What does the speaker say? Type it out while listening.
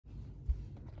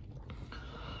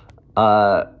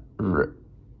Uh, r-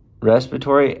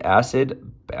 Respiratory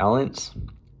acid balance.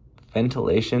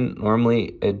 Ventilation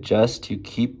normally adjusts to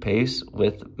keep pace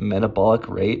with metabolic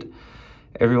rate.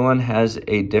 Everyone has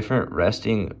a different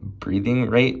resting breathing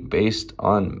rate based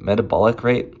on metabolic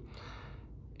rate.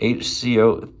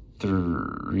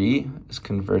 HCO3 is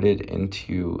converted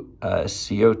into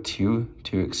CO2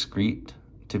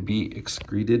 to be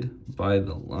excreted by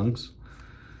the lungs.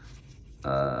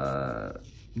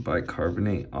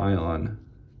 Bicarbonate ion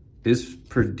is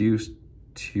produced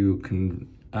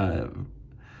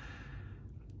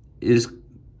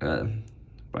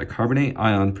bicarbonate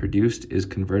ion produced is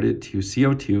converted to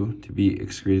CO2 to be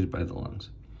excreted by the lungs.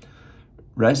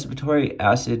 Respiratory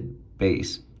acid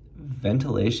base.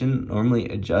 Ventilation normally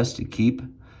adjusts to keep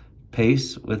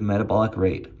pace with metabolic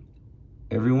rate.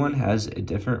 Everyone has a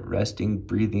different resting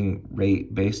breathing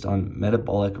rate based on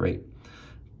metabolic rate.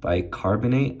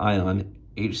 Bicarbonate ion,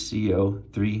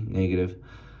 HCO3 negative,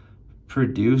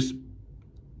 produced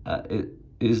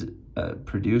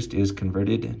is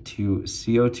converted to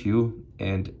CO2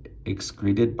 and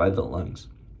excreted by the lungs.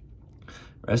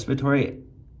 Respiratory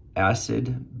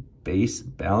acid base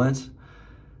balance.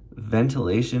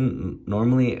 Ventilation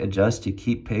normally adjusts to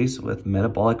keep pace with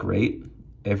metabolic rate.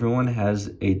 Everyone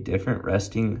has a different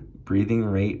resting breathing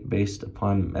rate based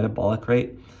upon metabolic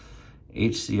rate.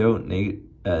 HCO3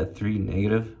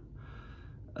 negative.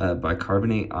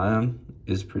 Bicarbonate ion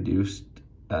is produced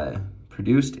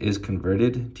is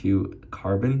converted to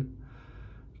carbon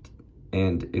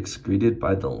and excreted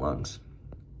by the lungs.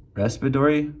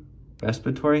 Respiratory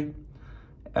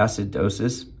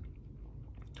acidosis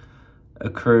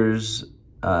occurs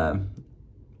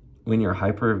when you're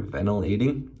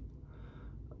hyperventilating.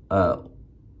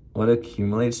 What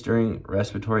accumulates during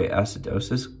respiratory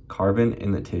acidosis? Carbon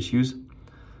in the tissues.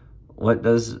 What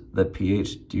does the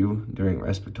pH do during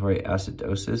respiratory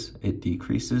acidosis? It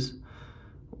decreases.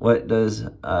 What does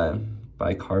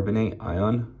bicarbonate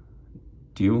ion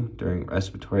do during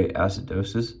respiratory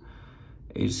acidosis?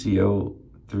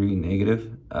 HCO3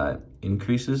 negative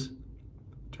increases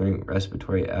during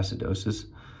respiratory acidosis.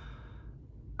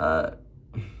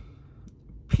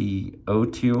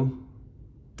 PO2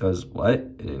 does what?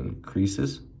 It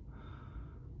increases.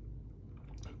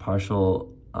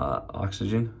 Partial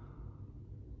oxygen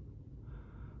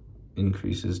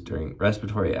increases during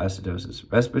respiratory acidosis.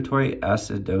 Respiratory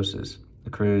acidosis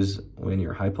occurs when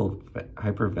you're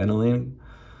hyperventilating.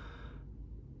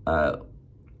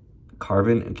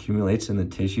 Carbon accumulates in the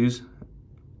tissues.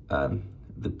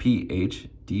 The pH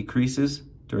decreases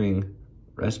during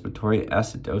respiratory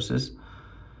acidosis.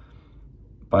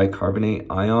 Bicarbonate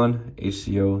ion,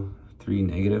 HCO3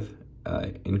 negative,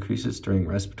 increases during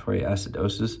respiratory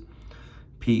acidosis.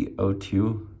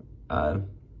 PO2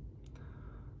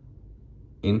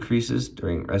 increases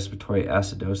during respiratory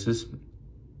acidosis.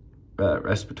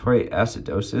 Respiratory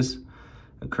acidosis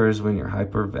occurs when you're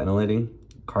hyperventilating.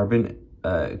 Carbon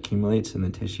accumulates in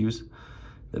the tissues.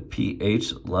 The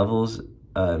pH levels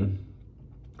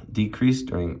decrease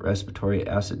during respiratory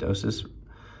acidosis.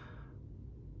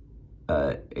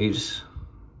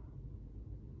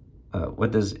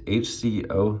 What does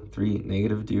HCO3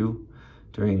 negative do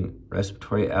during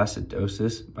respiratory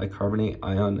acidosis? Bicarbonate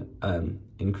ion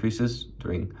increases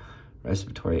during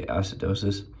respiratory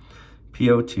acidosis.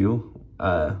 PO2,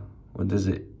 what does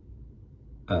it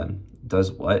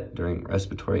does what during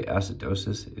respiratory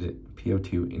acidosis?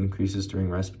 PO2 increases during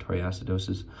respiratory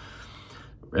acidosis.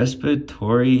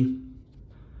 Respiratory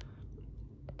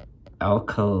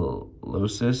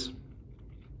alkalosis,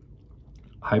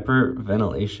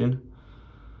 hyperventilation,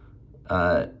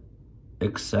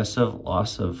 excessive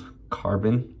loss of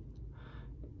carbon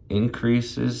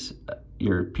increases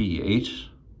your pH.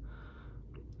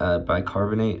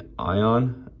 Bicarbonate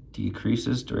ion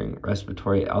decreases during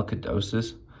respiratory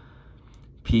alkalosis.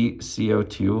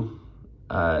 PCO2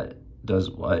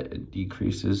 does what? It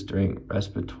decreases during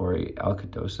respiratory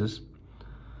alkalosis.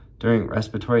 During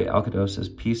respiratory alkalosis,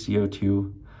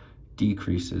 PCO2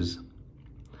 decreases.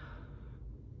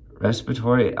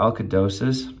 Respiratory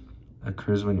alkalosis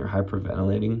occurs when you're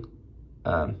hyperventilating.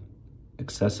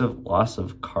 Excessive loss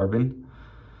of carbon.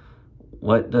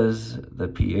 What does the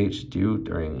pH do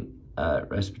during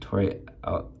respiratory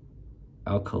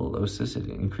alkalosis? It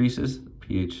increases.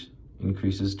 pH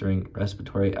increases during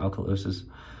respiratory alkalosis.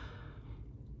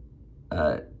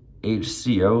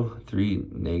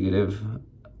 HCO3 negative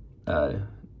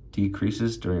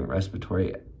decreases during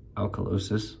respiratory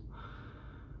alkalosis.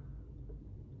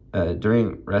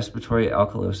 During respiratory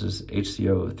alkalosis,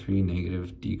 HCO3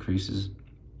 negative decreases.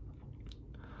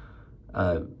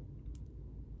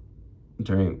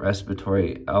 during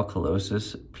respiratory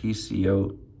alkalosis.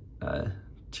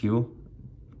 PCO2,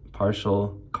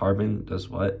 partial carbon, does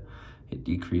what? It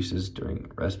decreases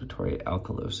during respiratory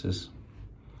alkalosis.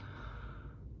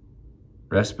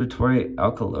 Respiratory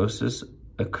alkalosis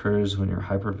occurs when you're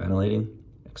hyperventilating.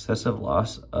 Excessive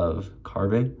loss of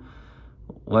carbon.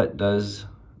 What does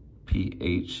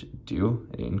pH do?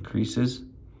 It increases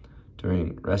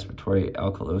during respiratory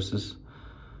alkalosis.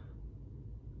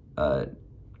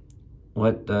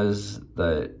 What does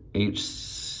the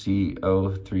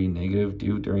HCO3 negative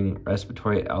do during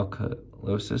respiratory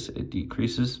alkalosis? It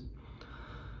decreases.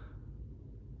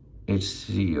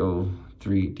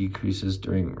 HCO3 decreases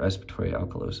during respiratory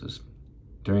alkalosis.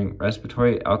 During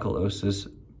respiratory alkalosis,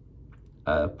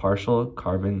 partial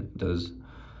carbon does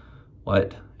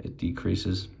what? It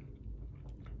decreases.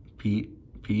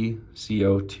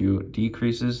 PCO2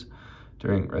 decreases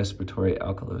during respiratory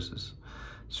alkalosis.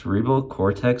 Cerebral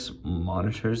cortex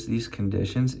monitors these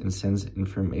conditions and sends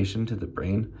information to the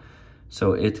brain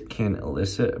so it can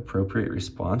elicit appropriate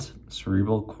response.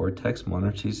 Cerebral cortex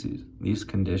monitors these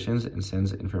conditions and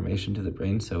sends information to the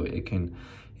brain so it can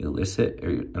elicit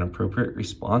an appropriate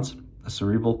response. The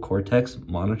cerebral cortex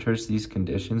monitors these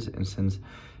conditions and sends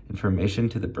information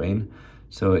to the brain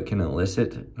so it can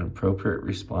elicit an appropriate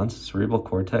response. Cerebral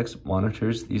cortex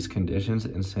monitors these conditions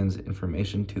and sends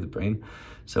information to the brain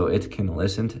so it can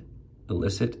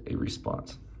elicit a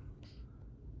response.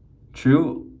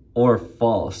 True or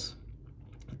false?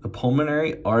 The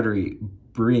pulmonary artery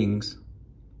brings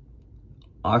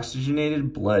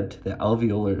oxygenated blood to the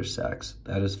alveolar sacs.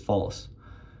 That is false.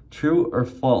 True or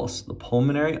false? The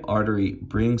pulmonary artery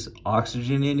brings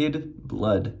oxygenated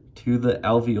blood to the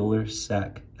alveolar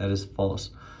sac. That is false.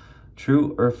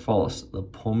 True or false? The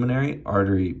pulmonary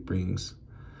artery brings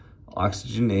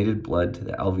oxygenated blood to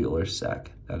the alveolar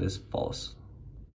sac. That is false.